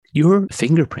Your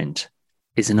fingerprint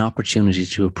is an opportunity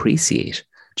to appreciate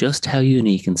just how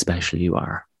unique and special you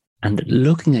are. And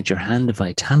looking at your hand of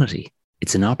vitality,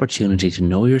 it's an opportunity to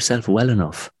know yourself well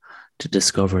enough to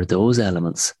discover those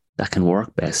elements that can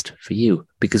work best for you,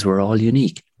 because we're all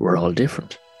unique, we're all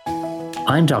different.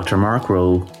 I'm Dr. Mark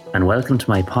Rowe, and welcome to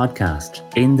my podcast,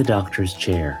 In the Doctor's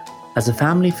Chair. As a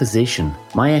family physician,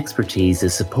 my expertise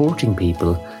is supporting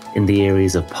people in the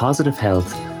areas of positive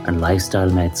health and lifestyle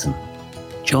medicine.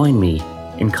 Join me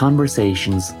in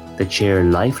conversations that share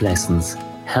life lessons,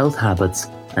 health habits,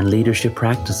 and leadership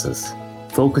practices,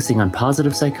 focusing on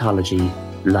positive psychology,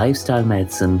 lifestyle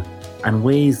medicine, and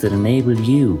ways that enable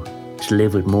you to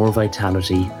live with more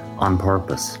vitality on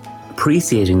purpose.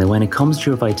 Appreciating that when it comes to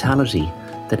your vitality,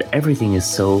 that everything is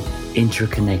so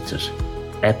interconnected.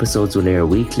 Episodes will air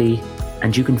weekly,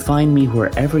 and you can find me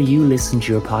wherever you listen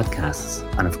to your podcasts,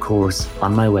 and of course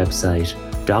on my website,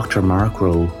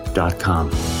 drmarkrowe.com.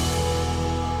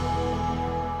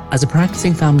 As a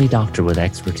practicing family doctor with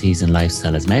expertise in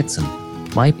lifestyle as medicine,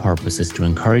 my purpose is to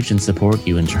encourage and support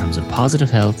you in terms of positive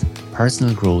health,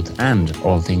 personal growth, and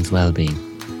all things well-being.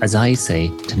 As I say,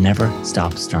 to never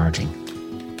stop starting.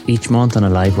 Each month on a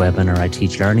live webinar, I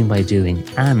teach learning by doing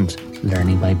and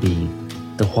learning by being,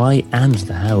 the why and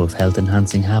the how of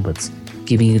health-enhancing habits,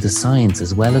 giving you the science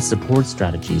as well as support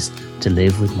strategies to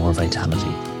live with more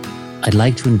vitality. I'd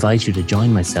like to invite you to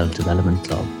join my Self-Development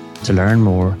Club. To learn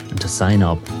more and to sign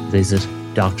up, visit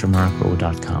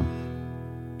drmarkrowe.com.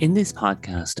 In this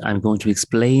podcast, I'm going to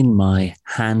explain my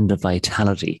hand of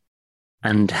vitality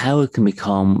and how it can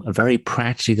become a very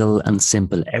practical and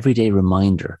simple everyday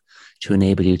reminder to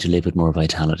enable you to live with more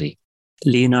vitality.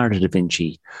 Leonardo da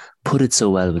Vinci put it so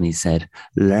well when he said,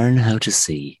 learn how to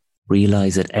see,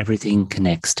 realize that everything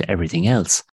connects to everything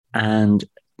else. And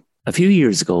a few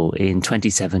years ago, in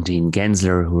 2017,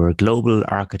 Gensler, who are a global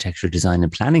architecture, design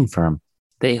and planning firm,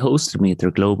 they hosted me at their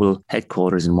global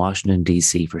headquarters in Washington,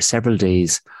 D.C. for several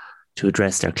days to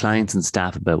address their clients and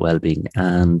staff about well-being.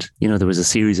 And, there was a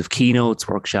series of keynotes,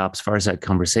 workshops, fireside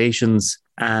conversations,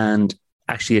 and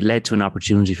actually it led to an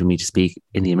opportunity for me to speak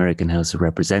in the American House of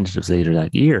Representatives later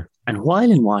that year. And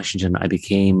while in Washington, I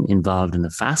became involved in a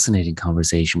fascinating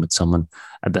conversation with someone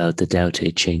about the Tao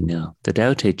Te Ching. Now, the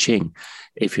Tao Te Ching,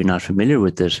 if you're not familiar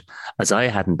with it, as I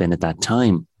hadn't been at that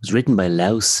time, was written by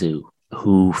Lao Tzu,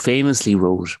 who famously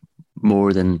wrote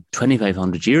more than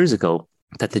 2,500 years ago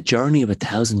that the journey of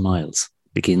 1,000 miles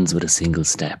begins with a single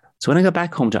step. So when I got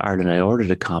back home to Ireland, I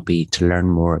ordered a copy to learn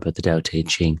more about the Tao Te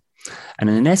Ching. And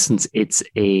in essence, it's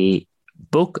a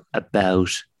book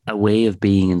about a way of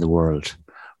being in the world,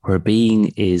 where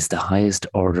being is the highest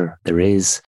order there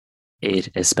is. It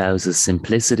espouses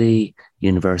simplicity,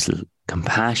 universal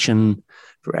compassion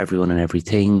for everyone and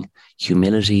everything,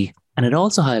 humility. And it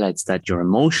also highlights that your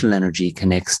emotional energy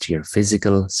connects to your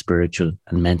physical, spiritual,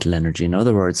 and mental energy. In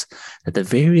other words, that the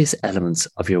various elements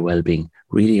of your well-being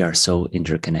really are so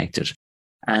interconnected.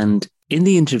 And in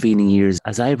the intervening years,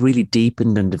 as I've really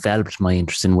deepened and developed my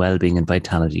interest in well-being and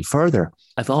vitality further,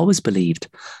 I've always believed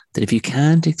that if you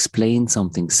can't explain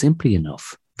something simply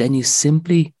enough, then you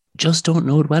simply just don't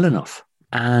know it well enough.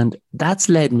 And that's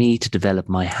led me to develop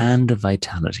my hand of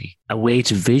vitality, a way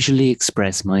to visually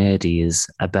express my ideas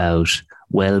about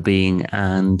well-being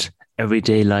and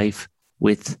everyday life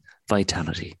with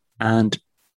vitality. And,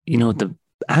 the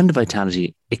hand of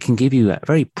vitality, it can give you a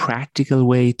very practical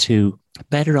way to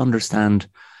better understand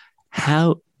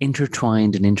how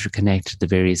intertwined and interconnected the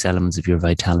various elements of your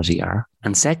vitality are.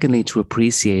 And secondly, to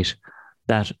appreciate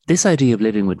that this idea of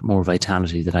living with more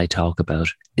vitality that I talk about,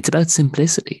 it's about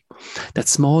simplicity, that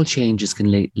small changes can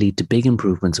lead to big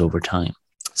improvements over time.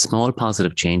 Small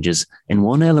positive changes in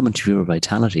one element of your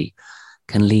vitality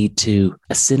can lead to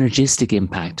a synergistic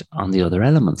impact on the other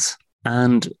elements.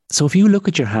 And so if you look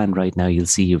at your hand right now, you'll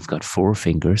see you've got 4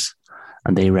 fingers,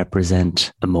 and they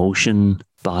represent emotion,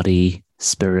 body,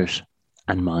 spirit,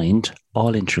 and mind,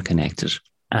 all interconnected.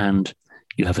 And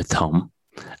you have a thumb.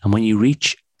 And when you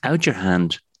reach out your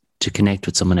hand to connect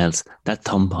with someone else, that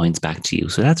thumb points back to you.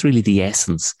 So that's really the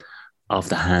essence of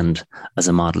the hand as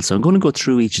a model. So I'm going to go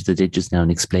through each of the digits now and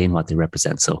explain what they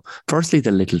represent. So firstly, the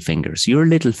little fingers. Your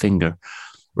little finger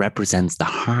represents the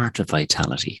heart of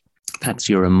vitality. That's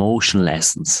your emotional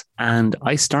essence. And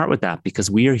I start with that because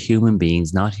we are human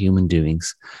beings, not human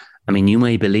doings. I mean, you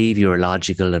may believe you're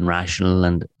logical and rational,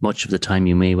 and much of the time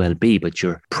you may well be, but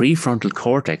your prefrontal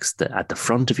cortex at the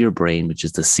front of your brain, which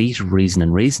is the seat of reason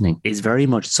and reasoning, is very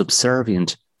much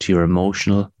subservient to your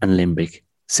emotional and limbic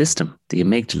system, the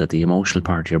amygdala, the emotional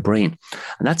part of your brain.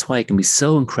 And that's why it can be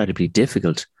so incredibly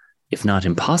difficult, if not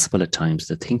impossible at times,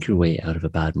 to think your way out of a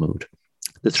bad mood.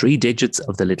 The 3 digits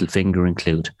of the little finger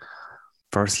include,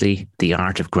 firstly, the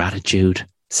art of gratitude.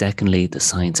 Secondly, the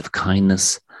science of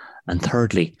kindness. And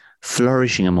thirdly,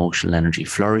 flourishing emotional energy.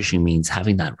 Flourishing means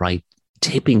having that right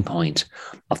tipping point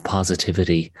of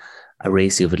positivity, a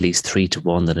ratio of at least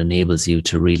 3-1 that enables you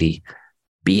to really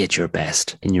be at your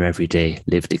best in your everyday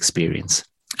lived experience.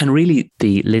 And really,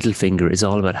 the little finger is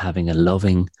all about having a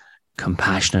loving,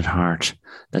 compassionate heart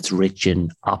that's rich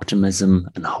in optimism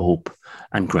and hope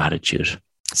and gratitude.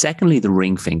 Secondly, the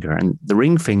ring finger. And the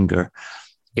ring finger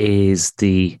is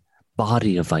the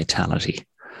body of vitality.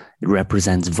 It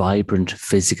represents vibrant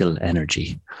physical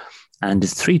energy. And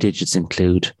its 3 digits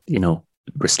include,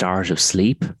 restorative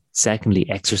sleep. Secondly,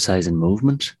 exercise and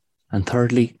movement. And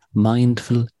thirdly,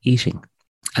 mindful eating.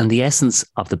 And the essence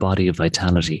of the body of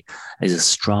vitality is a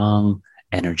strong,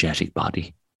 energetic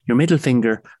body. Your middle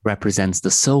finger represents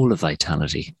the soul of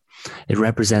vitality. It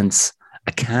represents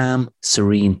a calm,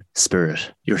 serene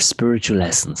spirit, your spiritual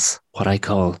essence, what I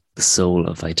call the soul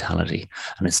of vitality.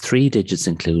 And its 3 digits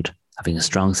include having a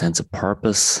strong sense of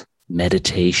purpose,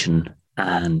 meditation,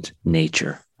 and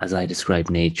nature. As I describe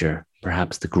nature,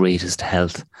 perhaps the greatest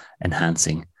health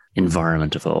enhancing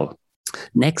environment of all.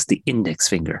 Next, the index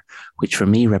finger, which for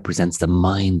me represents the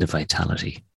mind of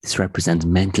vitality. This represents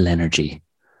mental energy,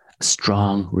 a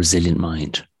strong, resilient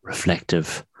mind,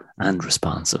 reflective and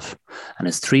responsive. And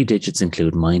its 3 digits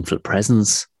include mindful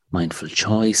presence, mindful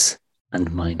choice,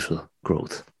 and mindful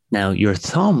growth. Now, your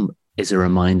thumb is a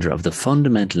reminder of the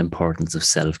fundamental importance of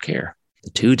self-care. The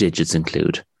 2 digits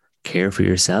include care for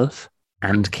yourself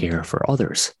and care for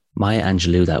others. Maya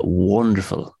Angelou, that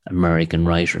wonderful American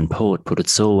writer and poet, put it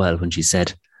so well when she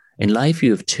said, "In life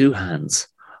you have 2 hands.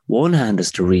 One hand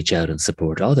is to reach out and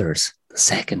support others. The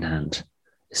second hand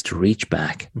is to reach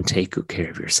back and take good care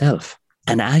of yourself."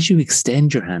 And as you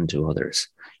extend your hand to others,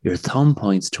 your thumb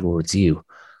points towards you,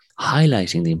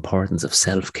 highlighting the importance of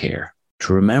self-care,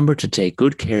 to remember to take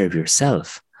good care of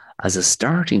yourself as a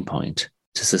starting point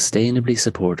to sustainably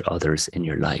support others in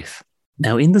your life.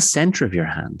 Now, in the center of your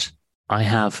hand, I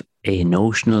have a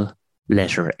notional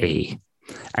letter A,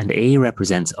 and A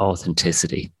represents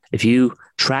authenticity. If you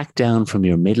track down from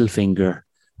your middle finger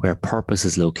where purpose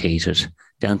is located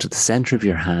down to the center of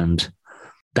your hand,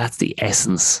 that's the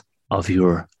essence of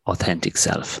your authentic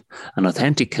self. An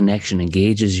authentic connection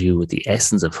engages you with the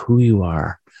essence of who you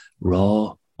are,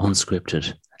 raw,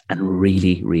 unscripted, and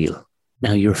really real.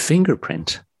 Now, your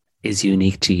fingerprint is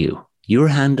unique to you. Your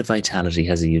hand of vitality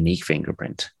has a unique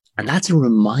fingerprint. And that's a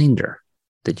reminder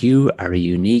that you are a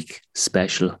unique,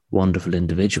 special, wonderful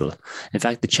individual. In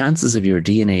fact, the chances of your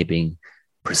DNA being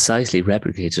precisely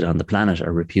replicated on the planet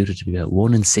are reputed to be about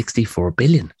 1 in 64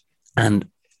 billion. And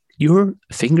your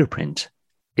fingerprint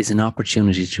is an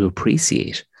opportunity to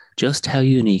appreciate just how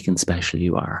unique and special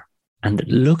you are. And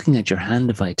looking at your hand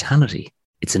of vitality,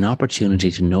 it's an opportunity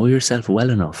to know yourself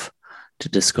well enough to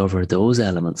discover those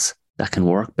elements that can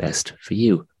work best for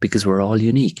you, because we're all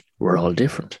unique, we're all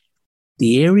different.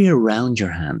 The area around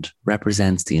your hand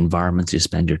represents the environments you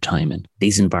spend your time in.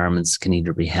 These environments can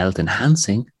either be health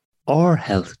enhancing or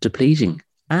health depleting,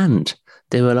 and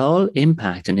they will all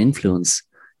impact and influence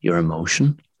your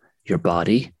emotion, your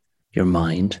body, your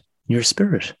mind, your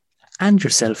spirit, and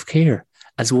your self-care,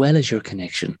 as well as your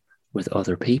connection with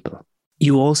other people.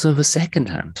 You also have a second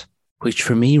hand, which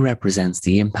for me represents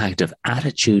the impact of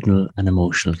attitudinal and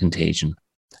emotional contagion.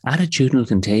 Attitudinal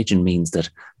contagion means that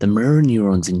the mirror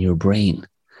neurons in your brain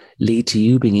lead to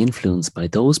you being influenced by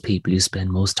those people you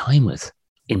spend most time with,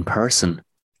 in person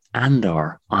and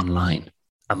or online.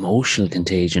 Emotional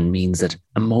contagion means that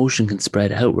emotion can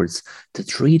spread outwards to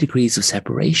 3 degrees of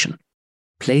separation.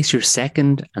 Place your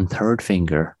second and third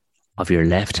finger of your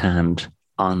left hand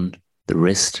on the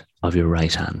wrist of your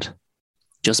right hand,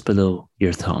 just below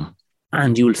your thumb,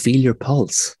 and you will feel your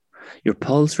pulse. Your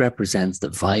pulse represents the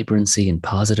vibrancy and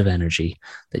positive energy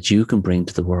that you can bring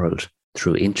to the world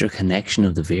through interconnection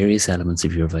of the various elements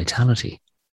of your vitality.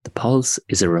 The pulse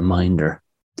is a reminder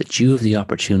that you have the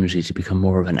opportunity to become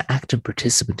more of an active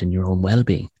participant in your own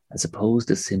well-being, as opposed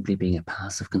to simply being a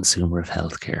passive consumer of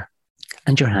healthcare.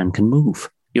 And your hand can move.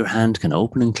 Your hand can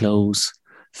open and close,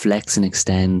 flex and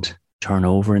extend, turn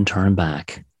over and turn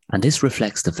back. And this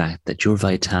reflects the fact that your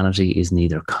vitality is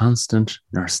neither constant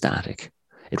nor static.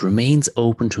 It remains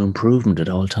open to improvement at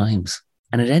all times.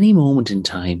 And at any moment in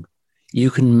time, you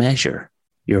can measure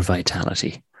your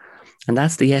vitality. And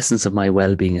that's the essence of my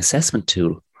well-being assessment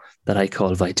tool that I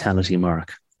call Vitality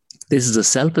Mark. This is a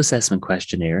self-assessment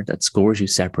questionnaire that scores you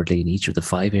separately in each of the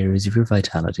 5 areas of your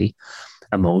vitality: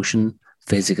 emotion,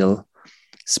 physical,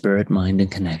 spirit, mind,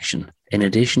 and connection, in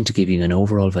addition to giving you an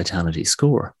overall vitality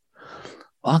score.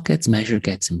 What gets measured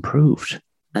gets improved.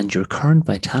 And your current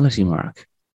vitality mark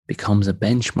becomes a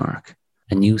benchmark,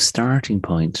 a new starting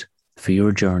point for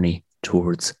your journey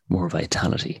towards more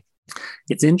vitality.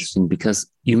 It's interesting because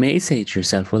you may say to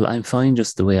yourself, well, I'm fine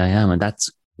just the way I am. And that's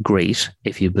great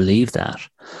if you believe that.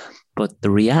 But the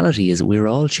reality is we're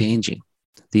all changing.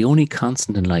 The only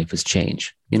constant in life is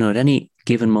change. At any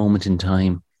given moment in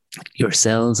time, your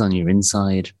cells on your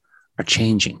inside are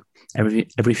changing.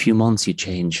 Every few months you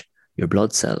change your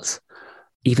blood cells.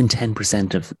 Even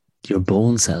 10% of your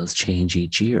bone cells change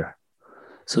each year.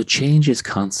 So change is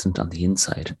constant on the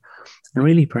inside. And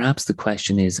really, perhaps the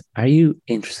question is, are you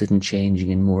interested in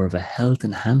changing in more of a health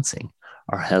enhancing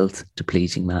or health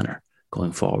depleting manner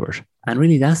going forward? And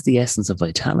really, that's the essence of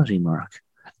vitality, Mark,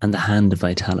 and the hand of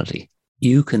vitality.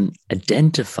 You can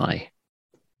identify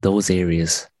those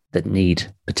areas that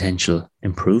need potential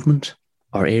improvement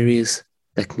or areas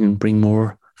that can bring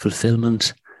more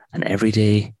fulfillment and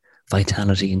everyday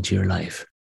vitality into your life.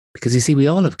 Because you see, we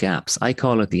all have gaps. I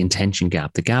call it the intention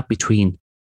gap, the gap between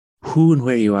who and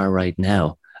where you are right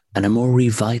now and a more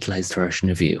revitalized version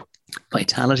of you.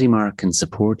 Vitality Mark can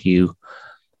support you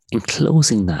in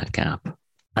closing that gap.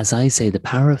 As I say, the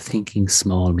power of thinking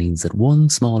small means that one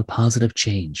small positive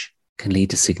change can lead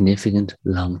to significant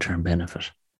long-term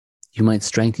benefit. You might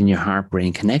strengthen your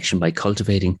heart-brain connection by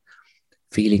cultivating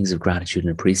feelings of gratitude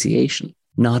and appreciation,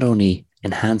 not only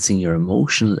enhancing your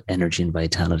emotional energy and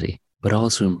vitality, but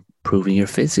also improving your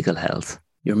physical health,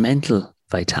 your mental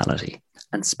vitality,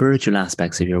 and spiritual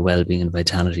aspects of your well-being and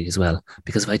vitality as well,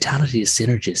 because vitality is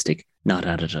synergistic, not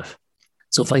additive.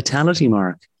 So Vitality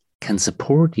Mark can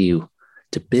support you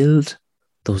to build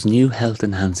those new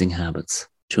health-enhancing habits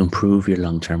to improve your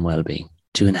long-term well-being,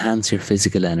 to enhance your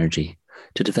physical energy,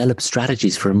 to develop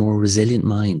strategies for a more resilient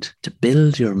mind, to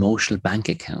build your emotional bank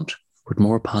account with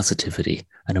more positivity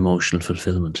and emotional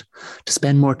fulfillment, to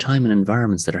spend more time in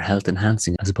environments that are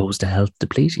health-enhancing as opposed to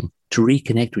health-depleting, to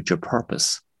reconnect with your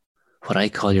purpose, what I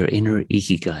call your inner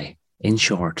ikigai, in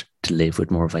short, to live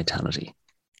with more vitality.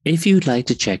 If you'd like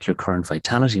to check your current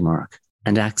vitality mark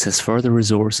and access further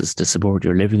resources to support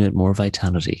your living with more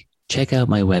vitality, check out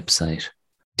my website,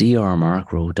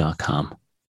 drmarkrowe.com.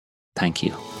 Thank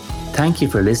you. Thank you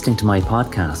for listening to my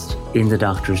podcast, In the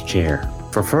Doctor's Chair.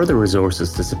 For further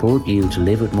resources to support you to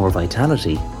live with more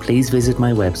vitality, please visit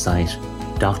my website,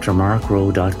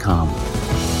 drmarkrowe.com.